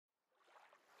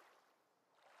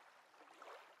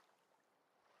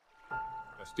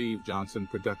A Steve Johnson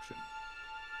production.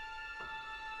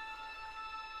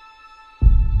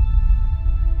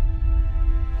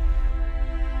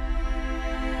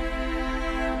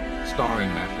 Starring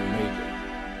Matthew Major,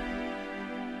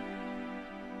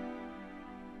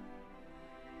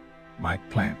 Mike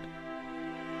Plant,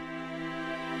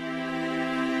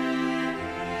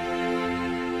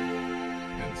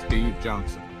 and Steve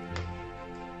Johnson.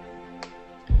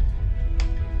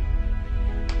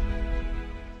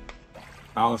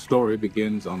 Our story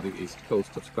begins on the east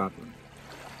coast of Scotland.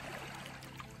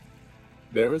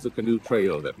 There is a canoe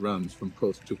trail that runs from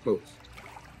coast to coast.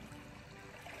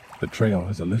 The trail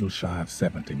is a little shy of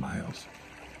 70 miles.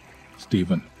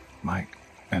 Stephen, Mike,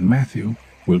 and Matthew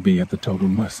will be at the total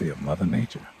mercy of Mother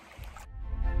Nature.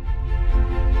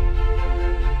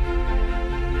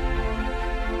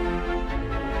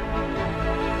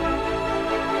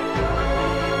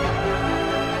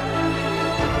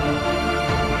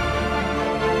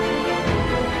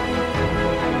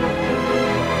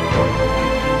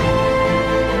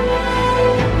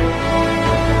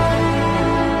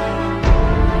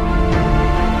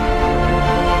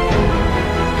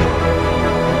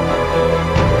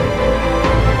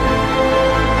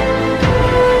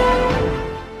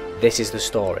 This is the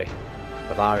story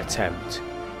of our attempt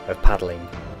of paddling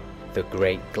the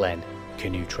Great Glen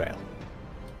Canoe Trail.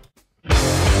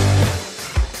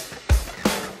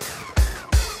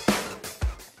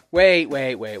 Wait.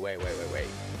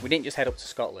 We didn't just head up to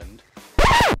Scotland.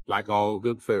 Like all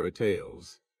good fairy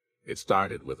tales, it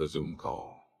started with a Zoom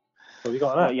call. Have you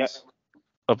got that? Yes.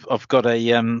 I've got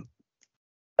a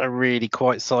really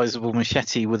quite sizable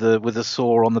machete with a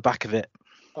saw on the back of it.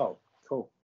 Oh,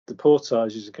 cool. The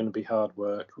portages are going to be hard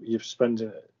work. You're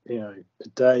spending, a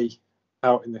day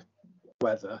out in the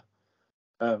weather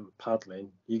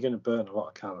paddling. You're going to burn a lot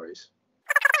of calories.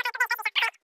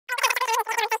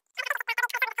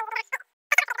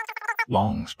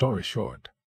 Long story short,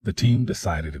 the team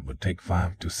decided it would take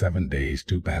 5 to 7 days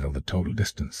to paddle the total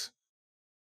distance.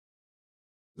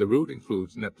 The route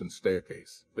includes Neptune's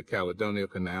Staircase, the Caledonia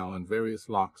Canal, and various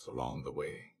locks along the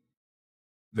way.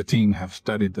 The team have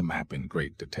studied the map in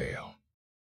great detail.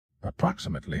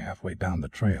 Approximately halfway down the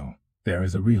trail, there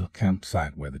is a real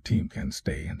campsite where the team can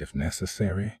stay and, if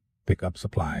necessary, pick up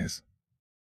supplies.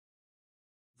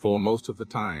 For most of the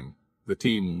time, the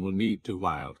team will need to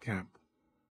wild camp.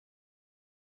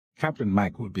 Captain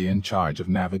Mike will be in charge of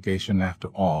navigation after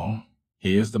all.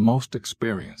 He is the most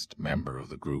experienced member of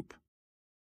the group.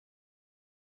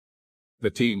 The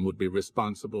team would be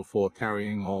responsible for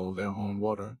carrying all their own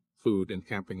water, food, and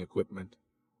camping equipment.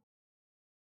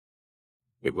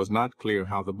 It was not clear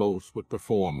how the boats would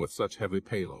perform with such heavy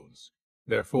payloads.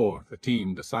 Therefore, the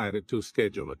team decided to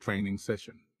schedule a training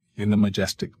session in the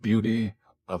majestic beauty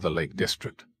of the Lake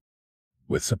District,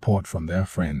 with support from their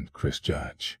friend Chris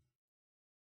Judge.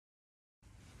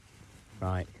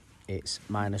 Right, it's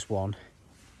 -1.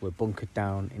 We're bunkered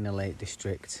down in the Lake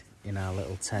District in our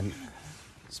little tent.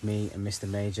 It's me and Mr.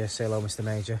 Major. Say hello, Mr.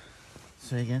 Major.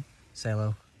 Say again? Say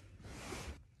hello.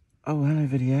 Oh, hello,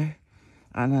 video.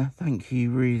 And thank you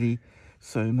really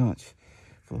so much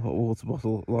for the hot water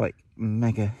bottle. Like,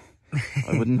 mega.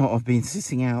 I would not have been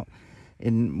sitting out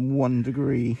in 1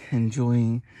 degree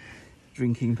enjoying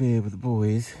drinking beer with the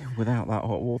boys without that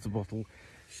hot water bottle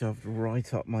shoved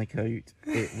right up my coat.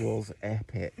 It was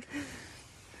epic.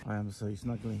 I am so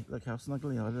snuggly. Look how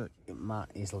snuggly I look. Matt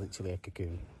is literally a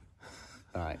cocoon.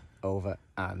 Right, over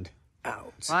and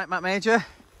out. Right, Matt Major,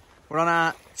 we're on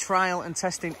our trial and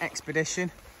testing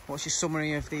expedition. What's your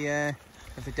summary of the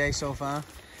day so far?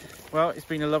 Well, it's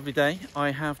been a lovely day.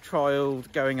 I have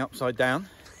trialled going upside down,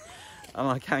 and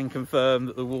I can confirm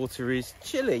that the water is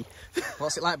chilly.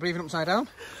 What's it like breathing upside down?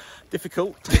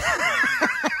 Difficult.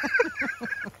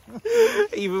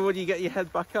 Even when you get your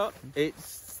head back up, it's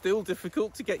still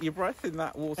difficult to get your breath in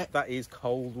that water. That is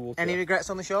cold water. Any regrets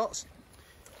on the shorts?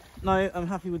 No, I'm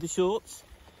happy with the shorts.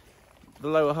 The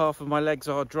lower half of my legs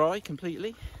are dry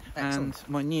completely. Excellent. And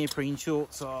my neoprene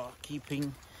shorts are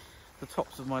keeping the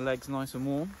tops of my legs nice and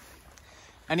warm.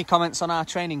 Any comments on our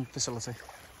training facility?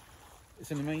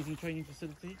 It's an amazing training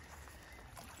facility,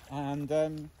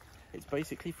 and it's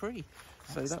basically free,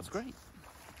 so that's great.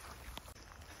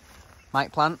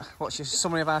 Mike Plant, what's your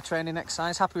summary of our training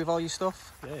exercise? Happy with all your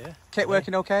stuff? Yeah. Kit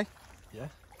working okay? Yeah.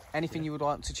 Anything you would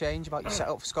want to change about your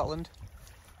setup for Scotland?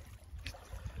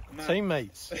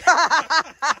 Teammates.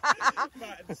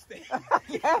 Matt and Steve.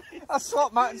 Yeah, I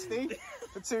swapped Matt and Steve.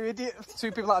 The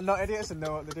two people that are not idiots and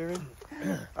know what they're doing.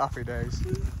 Happy days.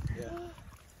 Yeah.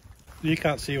 You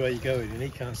can't see where you're going and he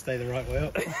can't stay the right way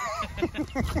up.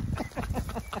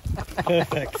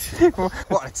 Perfect.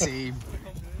 What a team.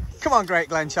 Come on, Great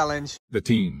Glen Challenge. The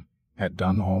team had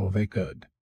done all they could.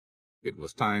 It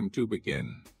was time to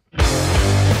begin.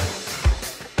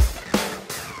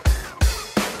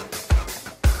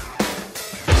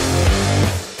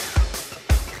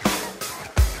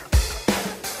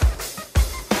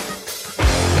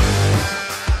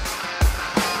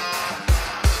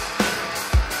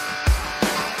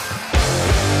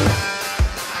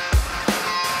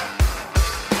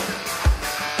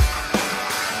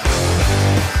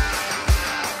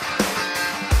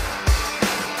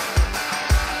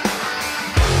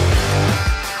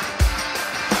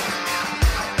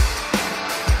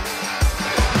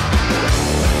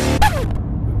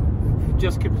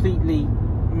 Just completely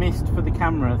missed for the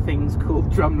camera things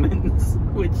called drumlins,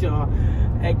 which are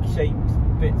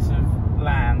egg-shaped bits of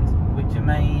land which are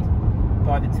made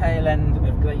by the tail end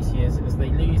of glaciers. As they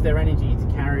lose their energy to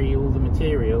carry all the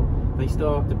material, they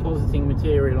start depositing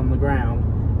material on the ground,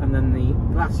 and then the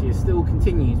glacier still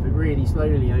continues but really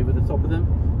slowly over the top of them,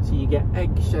 so you get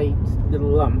egg-shaped little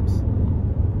lumps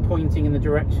pointing in the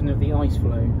direction of the ice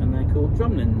flow, and they're called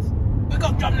drumlins. We've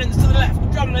got drumlins to the left,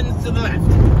 drumlins to the left.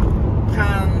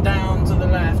 Pan down to the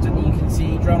left and you can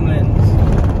see drumlins.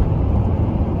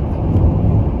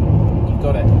 You've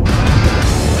got it.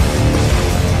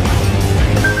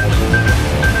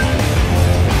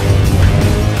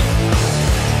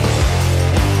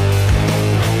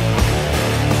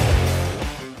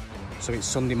 So it's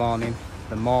Sunday morning,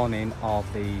 the morning of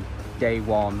the day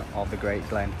one of the Great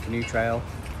Glen Canoe Trail.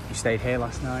 We stayed here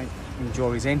last night in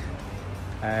Jory's Inn.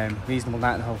 Reasonable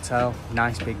night in the hotel,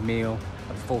 nice big meal,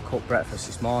 a full cooked breakfast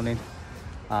this morning,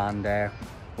 and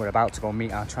we're about to go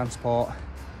meet our transport.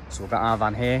 So we've got our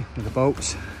van here with the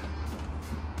boats,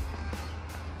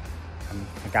 and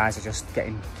the guys are just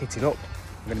getting kitted up.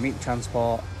 We're going to meet the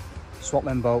transport, swap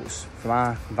them boats from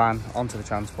our van onto the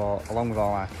transport along with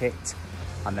all our kit,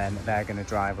 and then they're going to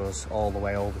drive us all the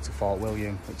way over to Fort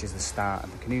William, which is the start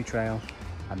of the canoe trail,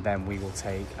 and then we will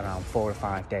take around 4 or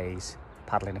 5 days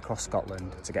paddling across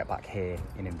Scotland to get back here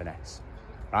in Inverness.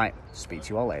 Right, speak to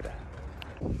you all later.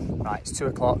 Right, it's 2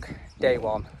 o'clock, day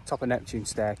one, top of Neptune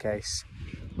staircase.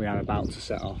 We are about to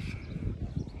set off.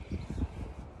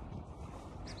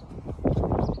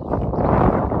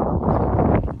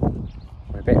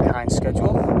 We're a bit behind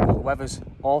schedule, but the weather's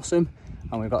awesome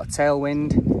and we've got a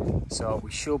tailwind, so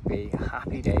we should be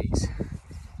happy days.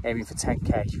 Aiming for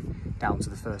 10k down to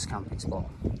the first camping spot.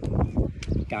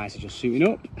 Guys are just suiting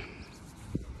up.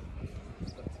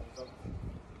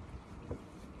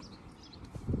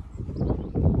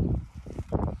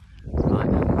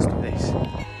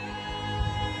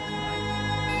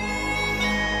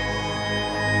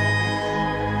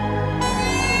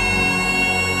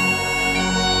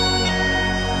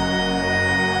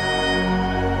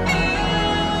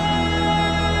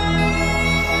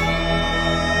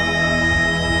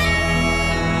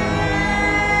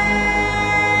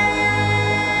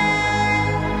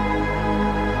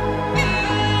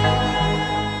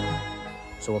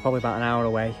 So we're probably about an hour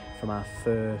away from our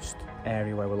first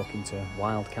area where we're looking to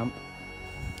wild camp.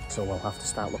 So we'll have to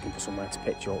start looking for somewhere to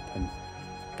pitch up and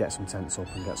get some tents up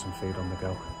and get some food on the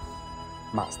go.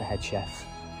 Matt's the head chef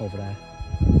over there,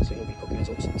 so he'll be cooking us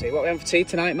up some tea. What are we having for tea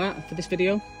tonight, Matt, for this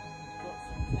video? We've got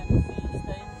some Tennessee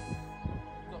steaks,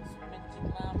 we've got some minty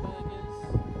cloud burgers,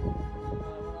 what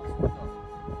else have we got?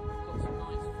 We've got some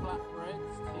nice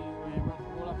flatbreads to wrap it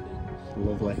all up in.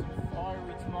 Lovely.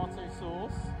 Fiery tomato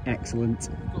sauce. Excellent.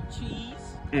 We've got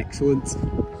cheese. Excellent.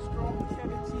 Strong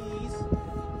cheddar cheese.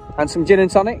 And some gin and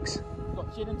tonics. We've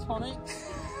got gin and tonics.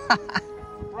 For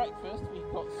breakfast,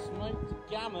 we've got smoked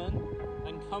gammon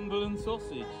and Cumberland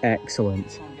sausage. Excellent.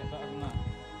 Can't get better than that.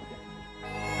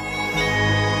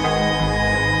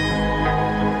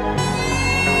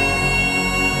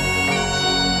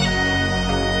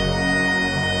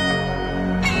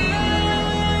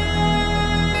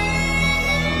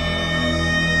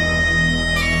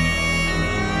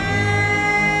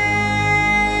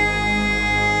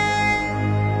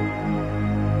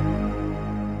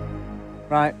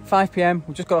 Right, 5 PM,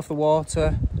 we've just got off the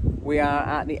water. We are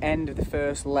at the end of the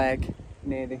first leg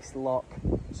near this lock.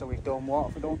 So we've done what?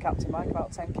 Have we done, Captain Mike?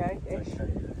 About 10k-ish?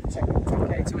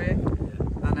 10k to here.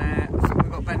 And I think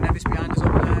we've got Ben Nevis behind us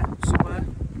over there, somewhere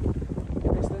in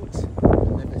the distance.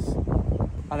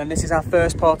 And then this is our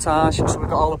first portage, so we've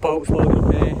got all the boats loaded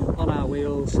up here on our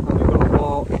wheels, and we've got to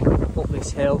walk up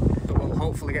this hill. But we'll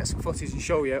hopefully get some footage and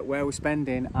show you where we're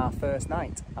spending our first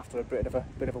night after a bit of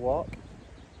a walk.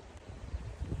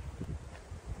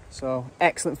 So,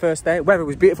 excellent first day. Weather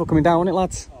was beautiful coming down, wasn't it,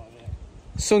 lads? Oh, yeah.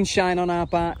 Sunshine on our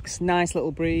backs, nice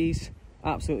little breeze,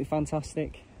 absolutely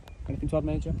fantastic. Anything to add,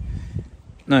 Major?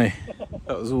 No,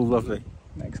 that was all lovely.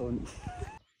 Excellent.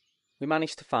 We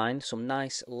managed to find some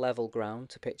nice level ground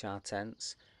to pitch our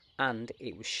tents, and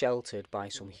it was sheltered by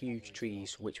some huge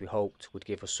trees which we hoped would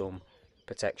give us some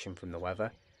protection from the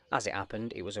weather. As it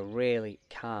happened, it was a really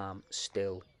calm,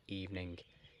 still evening.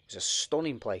 It was a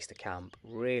stunning place to camp,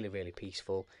 really, really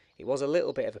peaceful. It was a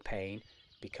little bit of a pain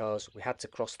because we had to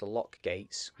cross the lock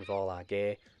gates with all our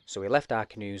gear, so we left our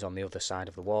canoes on the other side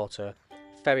of the water,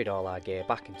 ferried all our gear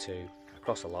back into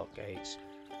across the lock gates.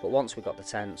 But once we got the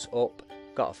tents up,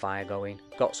 got a fire going,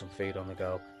 got some food on the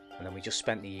go, and then we just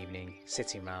spent the evening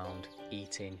sitting round,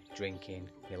 eating, drinking,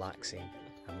 relaxing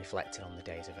and reflecting on the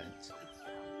day's events.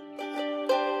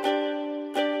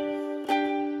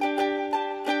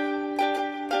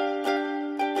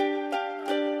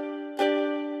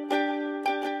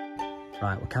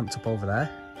 Right, we're camped up over there,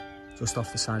 just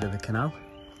off the side of the canal,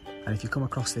 and if you come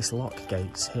across this lock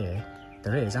gates here,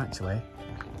 there is actually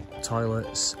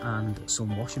toilets and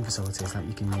some washing facilities that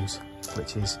you can use,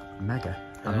 which is mega.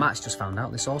 And Matt's just found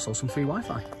out there's also some free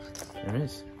Wi-Fi. There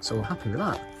is. So we're happy with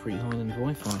that. Free Highland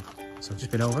Wi-Fi. So I've just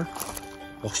been over,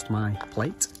 washed my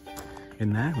plate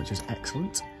in there, which is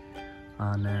excellent.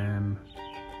 And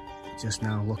just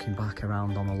now looking back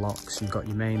around on the locks, you've got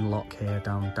your main lock here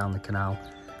down the canal,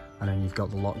 and then you've got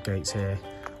the lock gates here,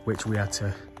 which we had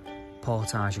to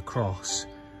portage across,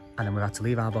 and then we had to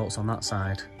leave our boats on that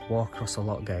side, walk across the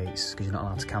lock gates, because you're not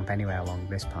allowed to camp anywhere along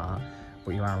this part,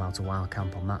 but you are allowed to wild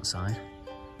camp on that side.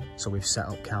 So we've set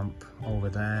up camp over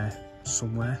there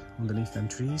somewhere underneath them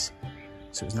trees,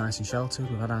 so it's nice and sheltered.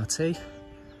 We've had our tea,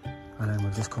 and then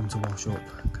we've just come to wash up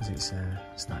because it's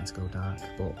starting to go dark.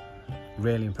 But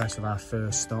really impressed with our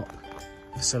first stop.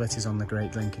 Facilities on the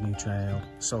Great Glen Canoe Trail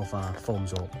so far,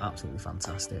 thumbs up, absolutely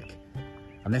fantastic.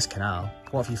 And this canal,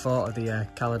 what have you thought of the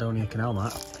Caledonia Canal,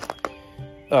 Matt?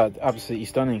 Absolutely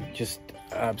stunning, just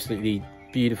absolutely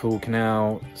beautiful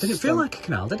canal. Did it feel like a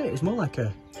canal, did it? It was more like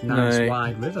a nice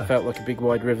wide river. Felt like a big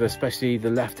wide river, especially the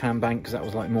left-hand bank, because that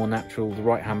was like more natural. The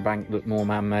right-hand bank looked more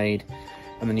man-made.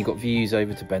 And then you've got views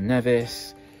over to Ben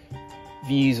Nevis,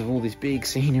 views of all this big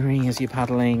scenery as you're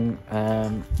paddling.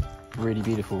 Really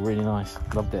beautiful, really nice,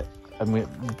 loved it. And we're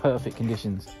in perfect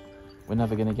conditions. We're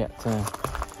never going to get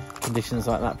conditions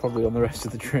like that probably on the rest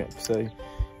of the trip, so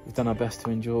we've done our best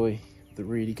to enjoy the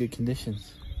really good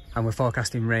conditions. And we're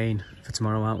forecasting rain for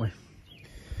tomorrow, aren't we?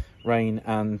 Rain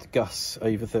and gusts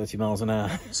over 30 miles an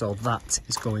hour. So that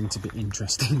is going to be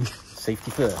interesting.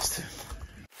 Safety first.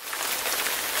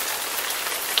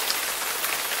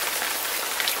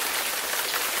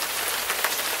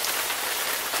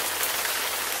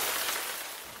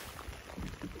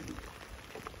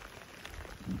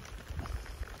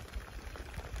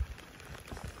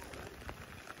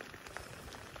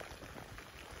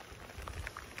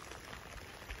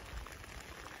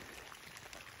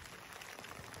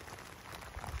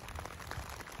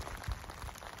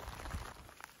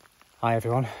 Hi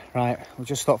everyone, right, we'll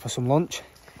just stop for some lunch.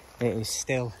 It is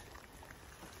still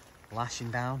lashing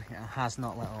down, it has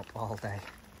not let up all day.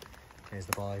 Here's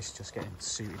the boys just getting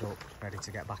suited up, ready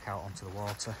to get back out onto the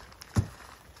water.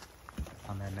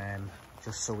 And then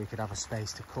just so we could have a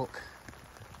space to cook,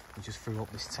 we just threw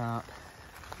up this tarp.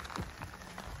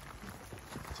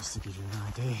 Just to give you an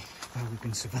idea of how we've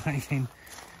been surviving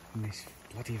in this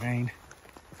bloody rain.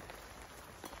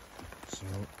 So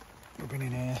we've been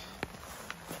in here,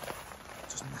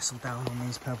 nestle down on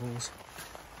these pebbles,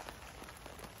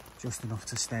 just enough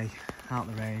to stay out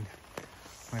the rain.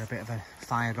 We had a bit of a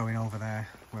fire going over there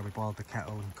where we boiled the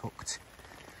kettle and cooked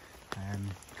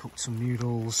some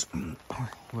noodles.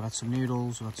 We had some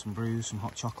noodles, we had some brews, some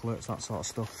hot chocolates, that sort of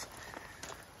stuff.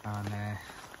 And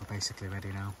we're basically ready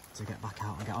now to get back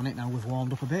out and get on it. Now we've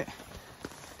warmed up a bit,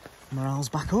 morale's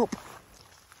back up.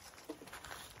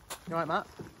 You alright, Matt?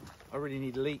 I really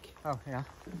need a leak. Oh yeah.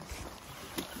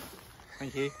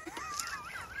 Thank you.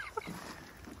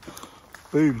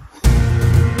 Boom.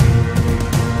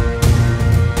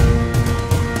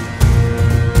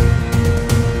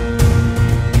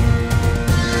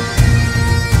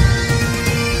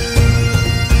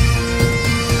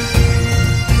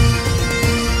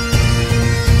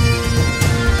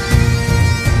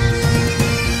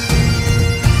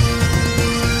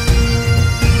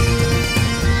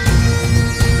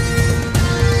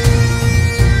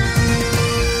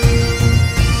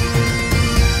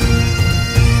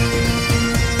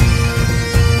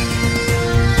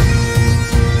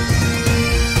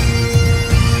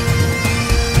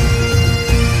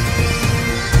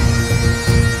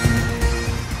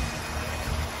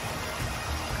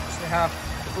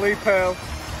 Blue Pearl,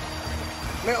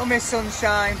 Little Miss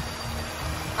Sunshine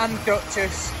and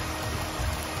Duchess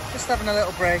Just having a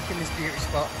little break in this beauty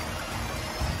spot.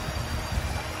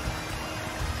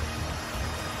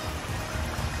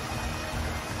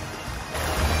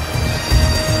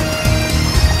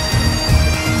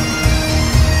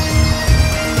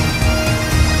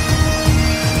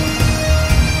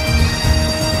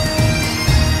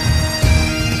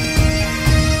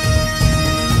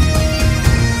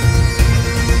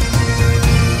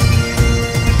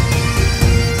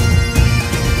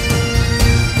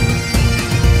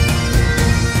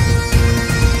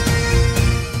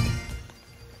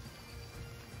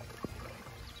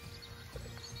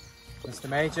 Mr.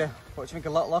 Major, what do you think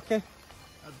of Loch Lockie?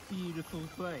 A beautiful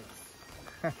place.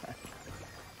 It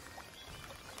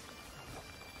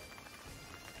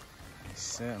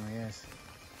certainly is.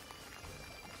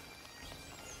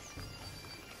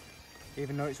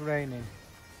 Even though it's raining,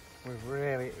 we've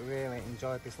really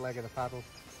enjoyed this leg of the paddle.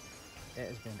 It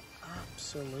has been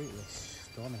absolutely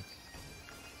stunning.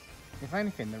 If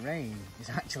anything, the rain is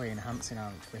actually enhancing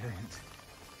our experience.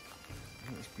 I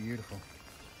think it's beautiful.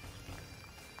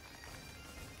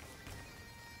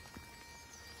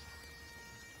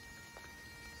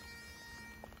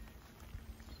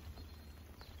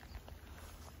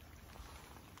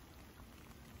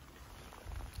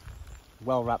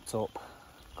 Well wrapped up,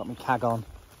 got my cag on,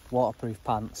 waterproof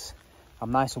pants.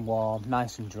 I'm nice and warm,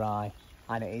 nice and dry,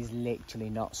 and it is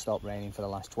literally not stopped raining for the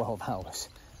last 12 hours,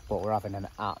 but we're having an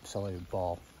absolute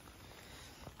ball.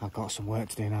 I've got some work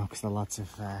to do now because the lads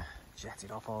have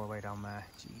jetted off all the way down there.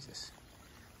 Jesus.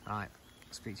 Right,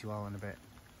 I'll speak to you all in a bit.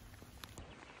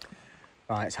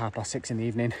 Right, it's 6:30 in the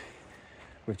evening.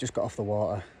 We've just got off the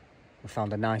water. We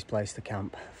found a nice place to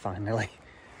camp, finally.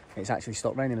 It's actually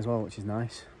stopped raining as well, which is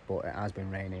nice. But it has been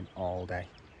raining all day.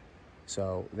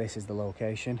 So this is the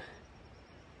location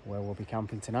where we'll be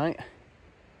camping tonight.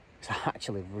 It's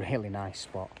actually a really nice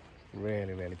spot.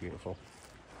 Really beautiful.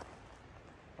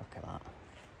 Look at that.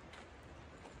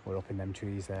 We're up in them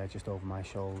trees there, just over my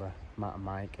shoulder. Matt and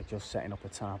Mike are just setting up a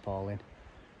tarpaulin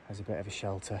as a bit of a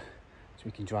shelter so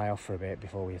we can dry off for a bit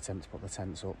before we attempt to put the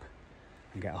tents up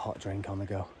and get a hot drink on the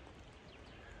go.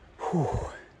 Whew.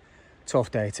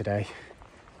 Tough day today.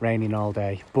 Raining all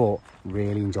day, but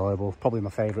really enjoyable. Probably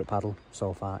my favourite paddle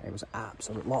so far. It was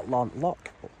absolute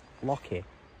Lockie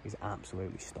is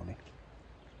absolutely stunning.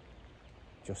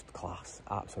 Just class,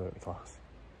 absolutely class.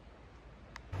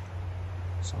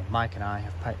 So Mike and I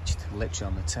have pitched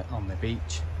literally on the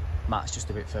beach. Matt's just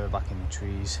a bit further back in the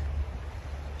trees.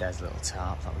 There's a little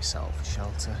tarp that we set up for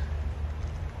shelter.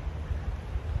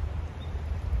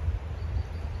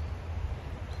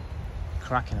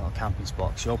 Cracking little camping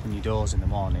spot, 'cause you open your doors in the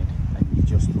morning and you're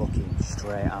just looking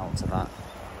straight out to that.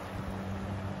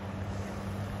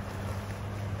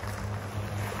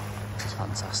 It's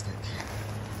fantastic.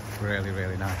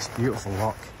 Really nice. Beautiful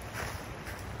loch.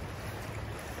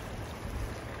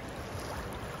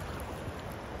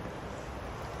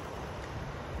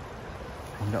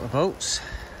 We've got the boats,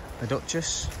 the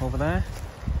Duchess over there,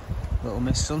 little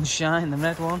Miss Sunshine, the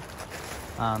red one,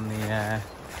 and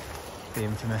the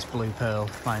infamous Blue Pearl,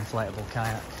 my inflatable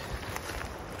kayak.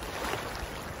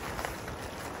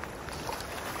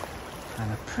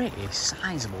 And a pretty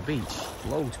sizable beach.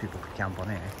 Loads of people could camp on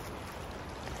here.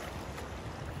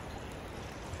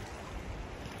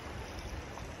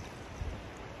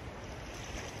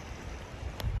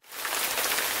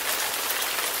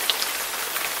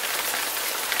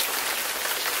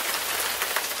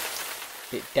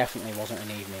 It definitely wasn't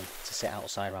an evening to sit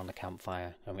outside around the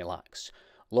campfire and relax.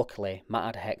 Luckily, Matt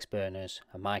had hex burners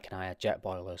and Mike and I had jet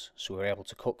boilers, so we were able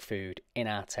to cook food in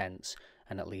our tents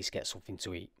and at least get something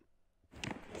to eat.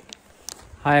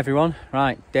 Hi everyone,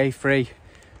 right, day 3.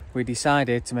 We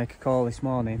decided to make a call this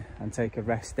morning and take a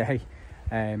rest day.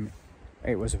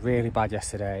 It was really bad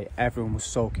yesterday, everyone was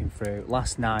soaking through.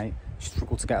 Last night,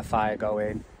 struggled to get a fire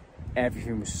going,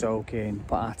 everything was soaking,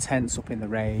 put our tents up in the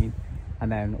rain,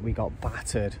 and then we got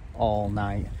battered all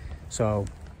night. So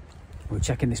we were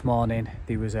checking this morning,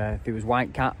 there was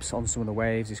white caps on some of the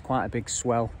waves. There's quite a big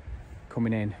swell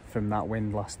coming in from that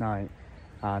wind last night,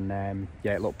 and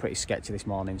yeah, it looked pretty sketchy this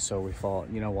morning. So we thought,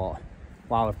 you know what,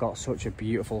 while I've got such a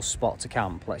beautiful spot to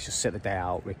camp, let's just sit the day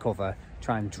out, recover,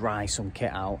 try and dry some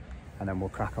kit out, and then we'll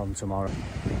crack on tomorrow.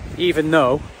 Even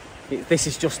though this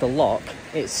is just a loch,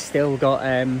 it's still got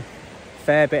a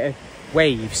fair bit of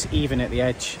waves even at the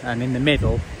edge, and in the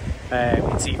middle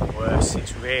it's even worse.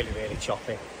 It's really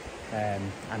choppy.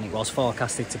 And it was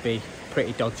forecasted to be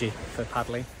pretty dodgy for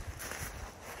paddling.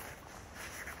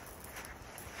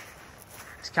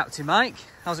 It's Captain Mike.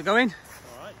 How's it going?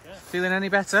 All right, yeah. Feeling any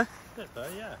better? A bit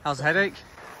better, yeah. How's the headache?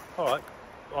 All right,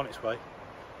 on its way.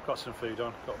 Got some food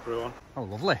on, got a brew on. Oh,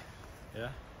 lovely. Yeah.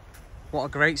 What a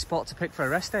great spot to pick for a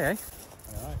rest day, eh?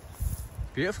 Alright.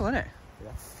 Beautiful, isn't it?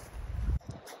 Yeah.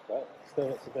 But still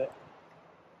looks a bit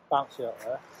bouncy up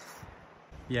there.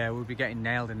 Yeah, we'll be getting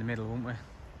nailed in the middle, won't we?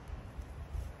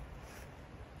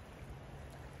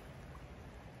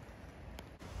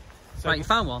 So, right, you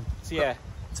found one? So yeah.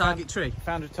 Target tree?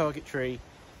 Found a target tree.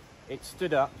 It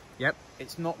stood up. Yep.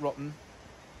 It's not rotten.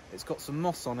 It's got some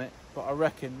moss on it, but I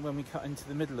reckon when we cut into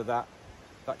the middle of that,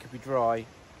 that could be dry,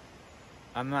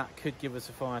 and that could give us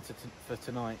a fire for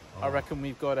tonight. I reckon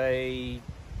we've got a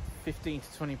 15 to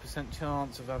 20%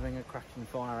 chance of having a cracking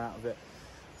fire out of it.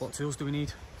 What tools do we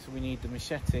need? So we need the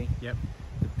machete. Yep.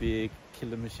 The big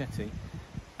killer machete,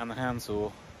 and the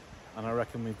handsaw, and I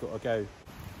reckon we've got to go.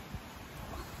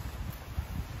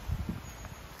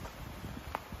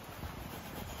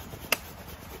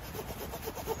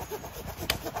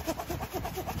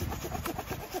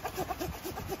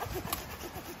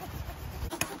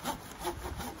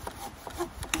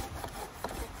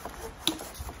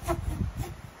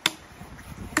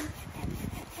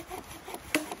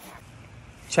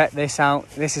 Check this out.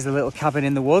 This is the little cabin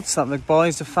in the woods that the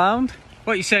boys have found.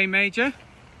 What are you saying, Major? I'm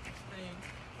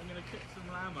going to cook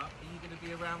some lamb up. Are you going to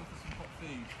be around for some hot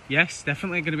food? Yes,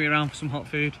 definitely going to be around for some hot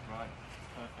food. Right,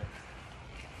 perfect.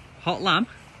 Hot lamb?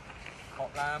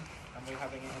 Hot lamb, and we're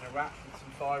having it in a wrap with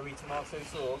some fiery tomato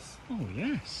sauce. Oh,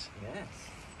 yes. Yes.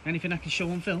 Anything I can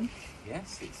show on film?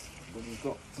 Yes, it's well, we've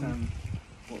got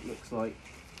what looks like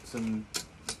some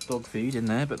dog food in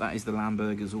there, but that is the lamb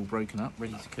burgers all broken up,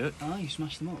 ready to cook. Oh, you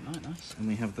smashed them up, right, nice. And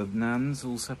we have the naans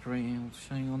all separated, all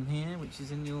showing on here, which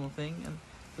is in your thing, and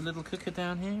the little cooker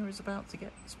down here is about to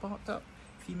get sparked up.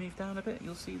 If you move down a bit,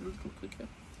 you'll see the little cooker.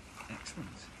 Excellent.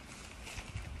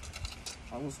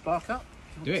 I will spark up.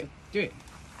 Do it, do it.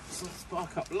 This will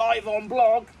spark up live on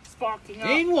blog, sparking up.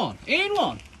 In one, in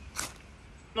one.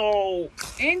 No.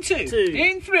 In two, Two.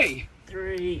 in three.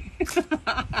 3,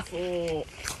 4.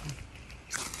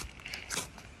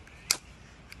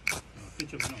 Good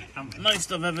job not on camera.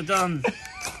 Most I've ever done.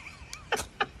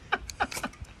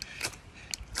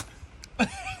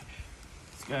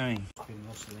 It's going. Been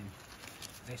rustling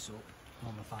this up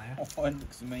on the fire. Oh, it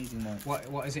looks amazing, mate.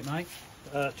 What is it, Mike?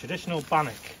 Traditional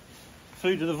bannock.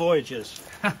 Food of the voyagers.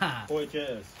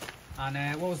 Voyagers.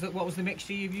 And what was the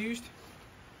mixture you've used?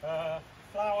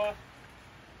 Flour,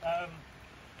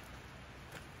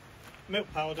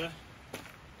 milk powder,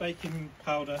 baking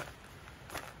powder,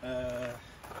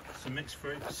 some mixed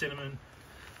fruit, cinnamon,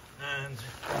 and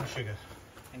brown sugar.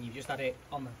 And you've just had it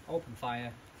on the open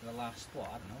fire for the last, what,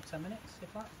 I don't know, 10 minutes,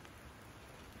 if that?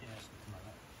 Yeah, something like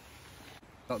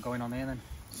that. Got going on here then?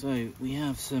 So we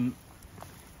have some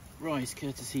rice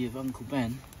courtesy of Uncle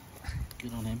Ben.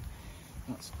 Good on him.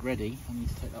 That's ready. I need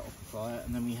to take that off the fire.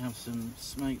 And then we have some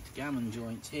smoked gammon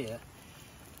joints here.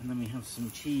 And then we have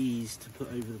some cheese to put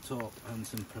over the top and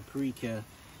some paprika.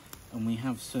 And we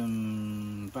have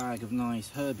some bag of nice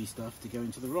herby stuff to go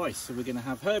into the rice. So we're going to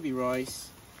have herby rice,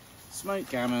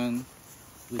 smoked gammon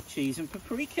with cheese and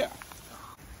paprika.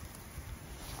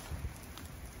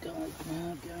 Garlic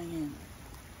now going in.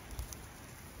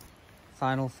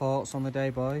 Final thoughts on the day,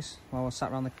 boys, while we're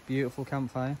sat around the beautiful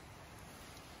campfire?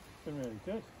 It's been really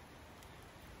good.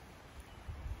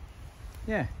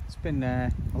 Yeah, it's been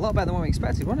a lot better than what we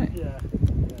expected, wasn't it? Yeah.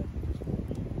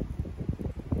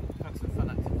 Had some fun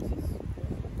activities.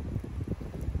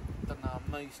 Done our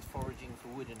most foraging for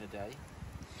wood in a day.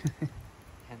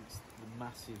 Hence the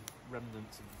massive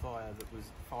remnants of fire that was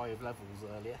 5 levels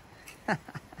earlier.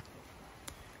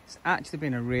 It's actually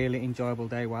been a really enjoyable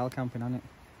day wild camping, hasn't it?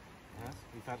 Yes,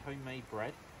 we've had homemade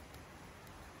bread.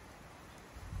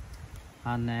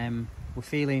 And we're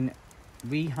feeling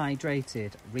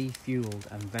rehydrated,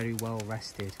 refueled and very well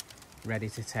rested, ready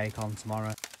to take on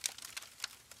tomorrow.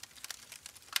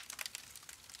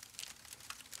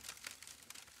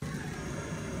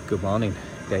 Good morning,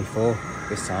 day 4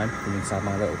 this time. I'm inside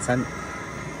my little tent.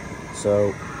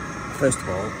 So first of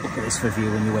all, look at this for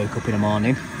view when you wake up in the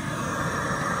morning.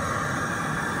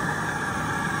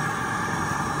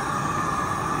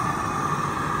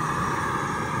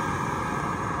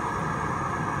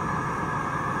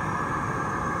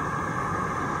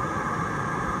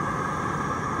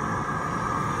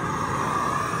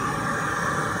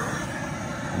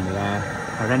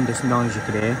 Horrendous noise you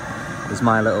could hear is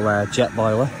my little jet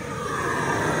boiler.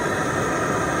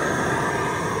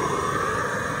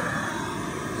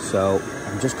 So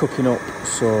I'm just cooking up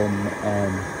some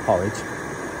porridge,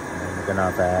 and then we're going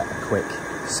to have a quick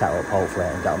setup hopefully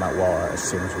and get on that water as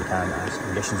soon as we can, as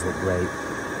conditions look great.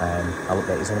 I'll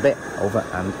update you in a bit. Over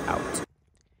and out.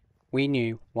 We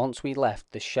knew once we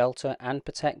left the shelter and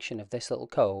protection of this little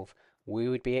cove we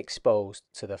would be exposed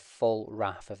to the full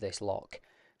wrath of this loch.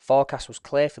 Forecast was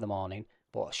clear for the morning,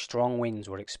 but strong winds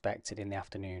were expected in the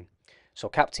afternoon. So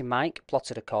Captain Mike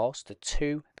plotted a course to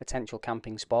 2 potential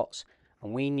camping spots,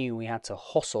 and we knew we had to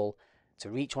hustle to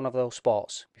reach one of those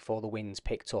spots before the winds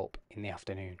picked up in the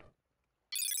afternoon.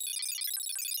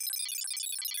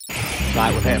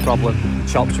 Right, we've hit a problem.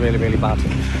 Chop's really, really bad.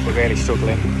 We're really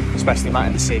struggling, especially Matt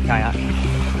in the sea kayak.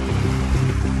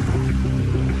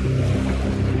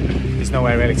 There's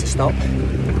nowhere really to stop,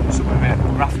 so we're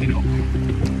rafting up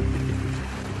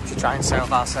to try and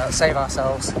save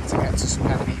ourselves to get to some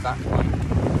kind of evac point.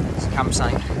 There's a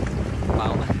campsite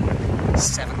about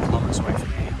 7 kilometres away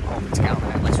from here. We're hoping to get on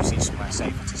there unless we see somewhere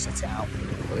safer to sit it out.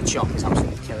 But the chop is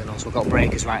absolutely killing us. We've got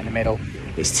breakers right in the middle.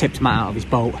 It's tipped Matt out of his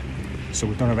boat. So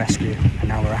we've done a rescue and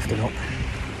now we're rafting up.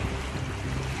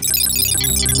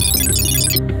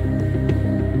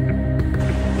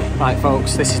 Right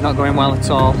folks, this is not going well at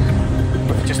all.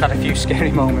 We've just had a few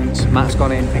scary moments. Matt's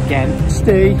gone in again.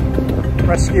 Steve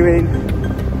rescuing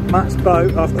Matt's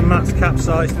boat after Matt's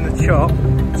capsized in the chop.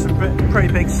 It's a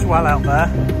pretty big swell out there.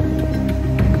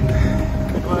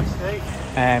 Good work, Steve.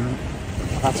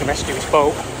 I've had to rescue his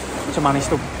boat, which I managed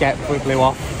to get before it blew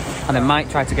off. And then Mike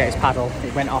tried to get his paddle.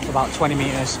 It went off about 20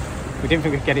 metres. We didn't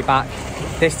think we could get it back.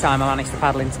 This time I managed to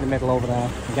paddle into the middle over there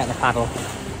and get the paddle.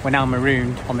 We're now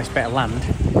marooned on this bit of land,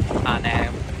 and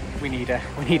we need an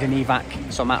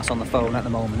evac. So Matt's on the phone at the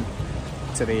moment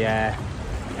to the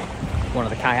one of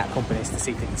the kayak companies to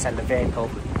see if they can send a vehicle.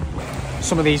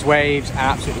 Some of these waves are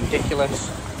absolutely ridiculous.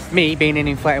 Me being in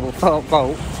an inflatable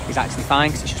boat is actually fine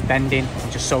because it's just bending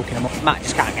and just soaking them up. Matt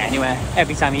just can't get anywhere.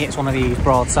 Every time he hits one of these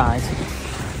broadsides,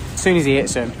 as soon as he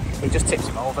hits them, it just tips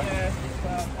him over.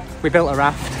 We built a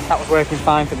raft that was working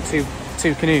fine for the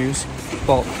two canoes,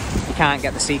 but you can't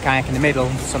get the sea kayak in the middle,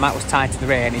 so Matt was tied to the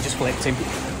rear and he just flipped him.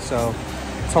 So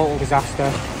total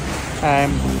disaster.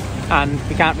 And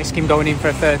we can't risk him going in for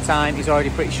a 3rd time. He's already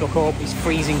pretty shook up. He's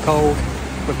freezing cold.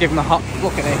 We've given him a hot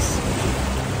look at this.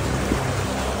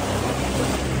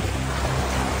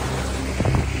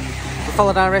 We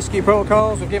followed our rescue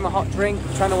protocols. We've given him a hot drink,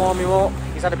 trying to warm him up.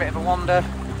 He's had a bit of a wander.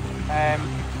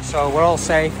 So we're all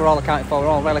safe, we're all accounted for, we're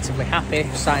all relatively happy.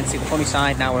 Starting to see the funny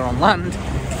side now we're on land,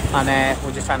 and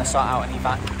we're just trying to sort out an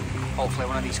evac. Hopefully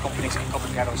one of these companies can come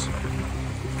and get us.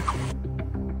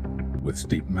 With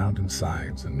steep mountain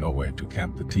sides and nowhere to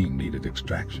camp, the team needed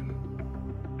extraction.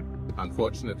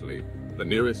 Unfortunately, the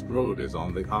nearest road is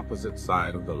on the opposite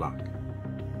side of the loch.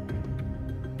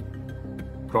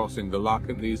 Crossing the loch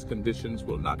in these conditions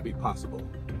will not be possible.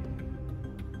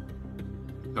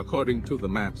 According to the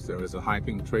maps, there is a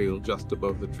hiking trail just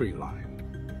above the tree line.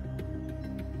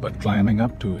 But climbing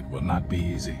up to it will not be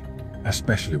easy,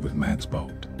 especially with Matt's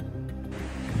boat.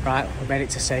 Right, we've made it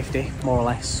to safety, more or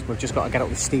less. We've just got to get up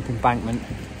this steep embankment,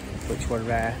 which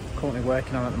we're currently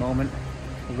working on at the moment.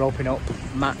 We're roping up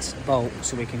Matt's boat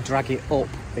so we can drag it up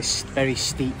this very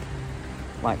steep,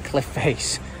 like cliff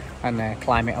face, and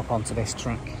climb it up onto this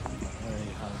track.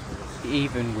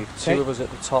 Even with 2 of us at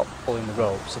the top pulling the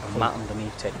ropes and Matt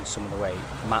underneath taking some of the weight,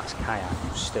 Matt's kayak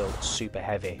was still super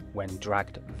heavy when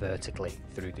dragged vertically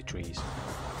through the trees.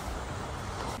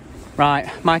 Right,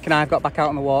 Mike and I have got back out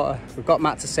on the water. We've got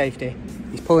Matt to safety.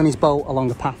 He's pulling his boat along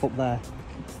the path up there.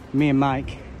 Me and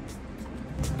Mike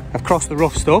have crossed the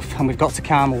rough stuff and we've got to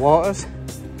calmer waters.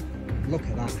 Look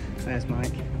at that, there's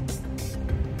Mike.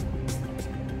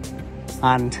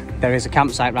 And there is a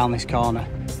campsite round this corner.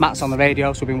 Matt's on the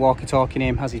radio, so we've been walkie-talking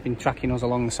him as he's been tracking us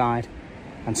along the side.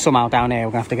 And somehow down here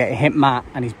we're going to have to get him, Matt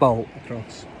and his boat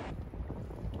across.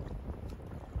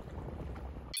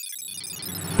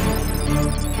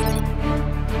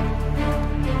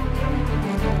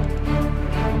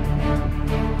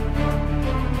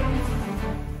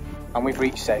 And we've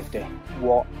reached safety.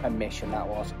 What a mission that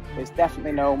was. There's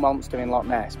definitely no monster in Loch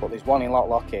Ness, but there's one in Loch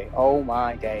Lochy. Oh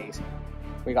my days.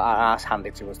 We got our ass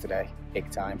handed to us today,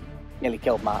 big time. Nearly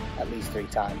killed Matt at least 3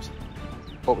 times.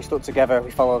 But we stuck together, we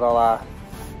followed all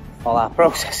our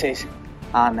processes,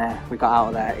 and we got out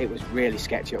of there. It was really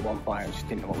sketchy at one point, I just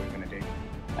didn't know what we were going to do.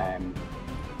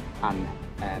 And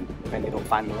we've ended up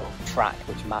finding a little track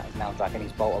which Matt is now dragging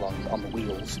his boat along on the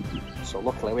wheels. So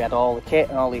luckily we had all the kit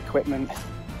and all the equipment.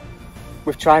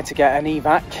 We've tried to get an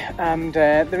evac, and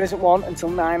there isn't one until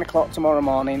 9 o'clock tomorrow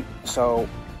morning, so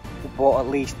but at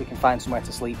least we can find somewhere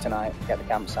to sleep tonight, get the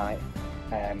campsite,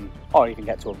 or even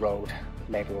get to a road.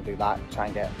 Maybe we'll do that, try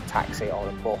and get a taxi or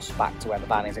a bus back to where the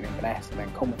van is in Inverness, and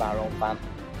then come with our own van,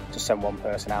 just send one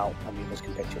person out and the others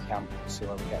can pitch a camp and see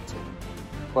where we get to.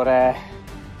 But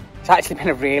it's actually been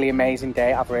a really amazing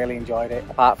day. I've really enjoyed it,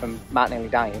 apart from Matt nearly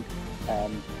dying.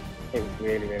 It was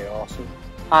really, really awesome.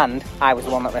 And I was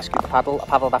the one that rescued the paddle. I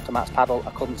paddled after Matt's paddle,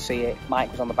 I couldn't see it.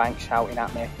 Mike was on the bank shouting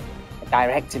at me,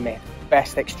 directing me.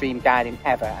 Best extreme guiding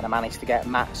ever, and I managed to get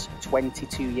Matt's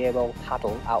 22-year-old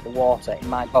paddle out the water in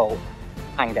my boat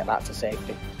and get that to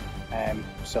safety.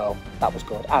 So that was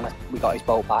good. And we got his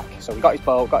boat back. So we got his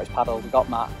boat, got his paddle, we got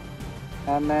Matt.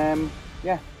 And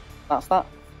yeah, that's that.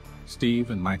 Steve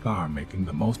and Mike are making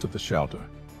the most of the shelter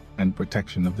and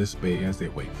protection of this bay as they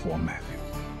wait for Matthew.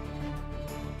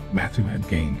 Matthew had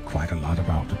gained quite a lot of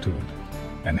altitude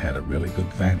and had a really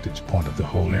good vantage point of the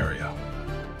whole area.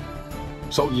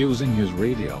 So using his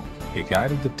radio, he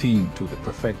guided the team to the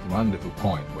perfect rendezvous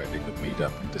point where they could meet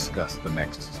up and discuss the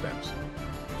next steps.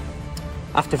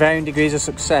 After varying degrees of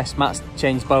success, Matt's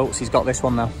changed boats. He's got this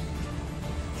one now.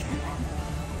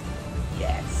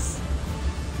 Yes.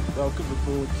 Welcome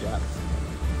aboard, chaps.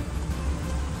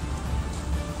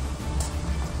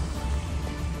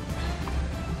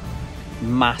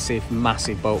 Massive,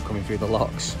 massive boat coming through the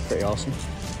locks. Pretty awesome.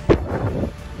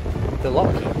 The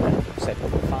lockkeeper said we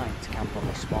were fine to camp on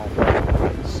this small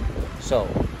boat, so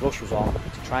rush was on to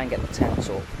try and get the tents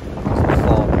up because the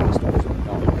forecast was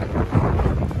not good.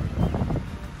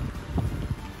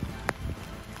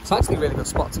 It's actually a really good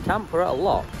spot to camp. We're at a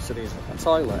lock, so there's a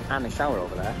toilet and a shower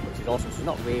over there, which is awesome. So it's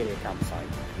not really a campsite.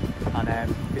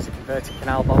 And there's a converted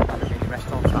canal boat and a mini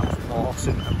restaurant, so that was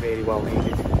awesome and really well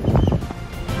needed.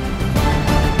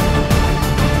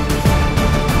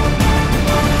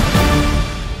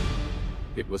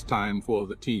 It was time for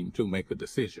the team to make a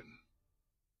decision.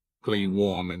 Clean,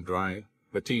 warm, and dry,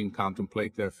 the team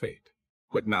contemplate their fate.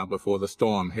 But now before the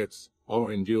storm hits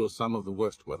or endures some of the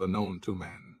worst weather known to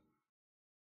man.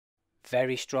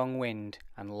 Very strong wind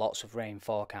and lots of rain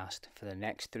forecast for the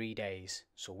next 3 days,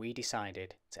 so we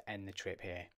decided to end the trip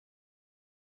here.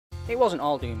 It wasn't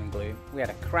all doom and gloom. We had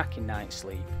a cracking night's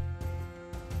sleep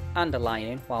and a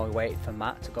lie-in while we waited for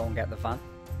Matt to go and get the van.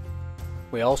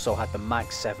 We also had the Mag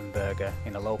 7 burger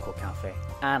in a local cafe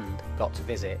and got to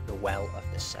visit the Well of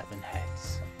the Seven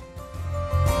Heads.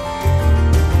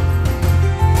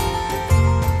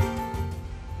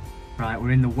 Right,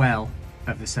 we're in the Well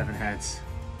of the Seven Heads,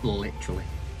 literally.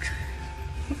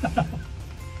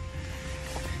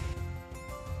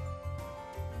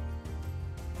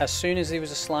 As soon as there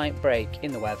was a slight break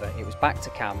in the weather, it was back to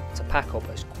camp to pack up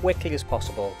as quickly as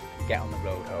possible and get on the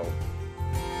road home.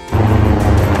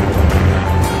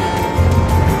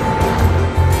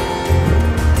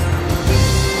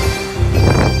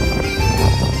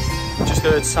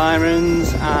 Heard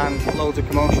sirens and loads of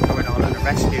commotion going on, and a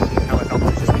rescue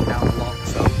helicopter's just been down the lock,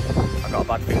 so I got a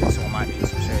bad feeling someone might be in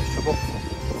some serious trouble.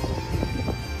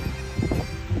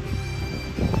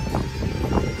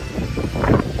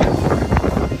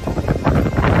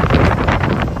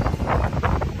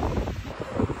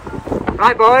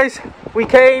 Right boys, we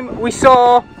came, we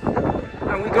saw,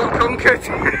 and we got conquered.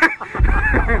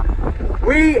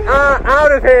 We are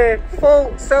out of here,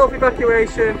 full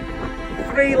self-evacuation.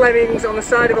 3 lemmings on the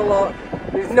side of a lock.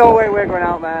 There's no way we're going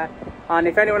out there, and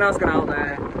if anyone else going out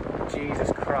there,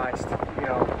 Jesus Christ, you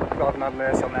know, God have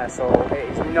mercy on their soul. It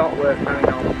is not worth carrying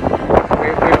on.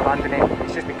 We're abandoning it.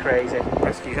 It's just been crazy.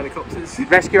 Rescue helicopters.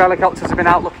 Rescue helicopters have been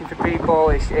out looking for people.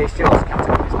 It's just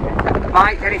catastrophic.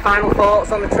 Mike, any final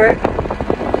thoughts on the trip?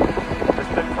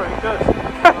 It's been pretty good.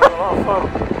 Had a lot of fun.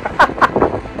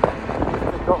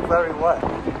 It got very wet.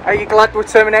 Are you glad we're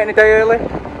terminating a day early?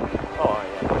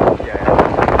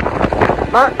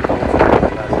 Matt?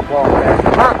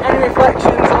 Matt, any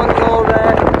reflections on your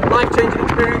life-changing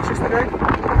experience yesterday?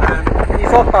 Can you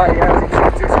talk about it?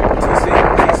 Too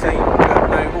soon.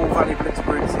 No, all valuable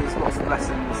experiences, lots of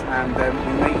lessons, and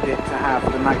we made it to have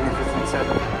the magnificent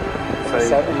 7.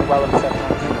 So, In the Well of the Seven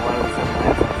Heads. In the Well of the Seven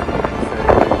Heads. So,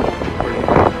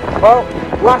 brilliant. Well,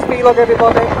 last vlog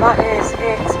everybody, that is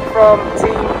it from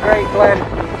Team Great Glen.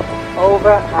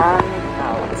 Over and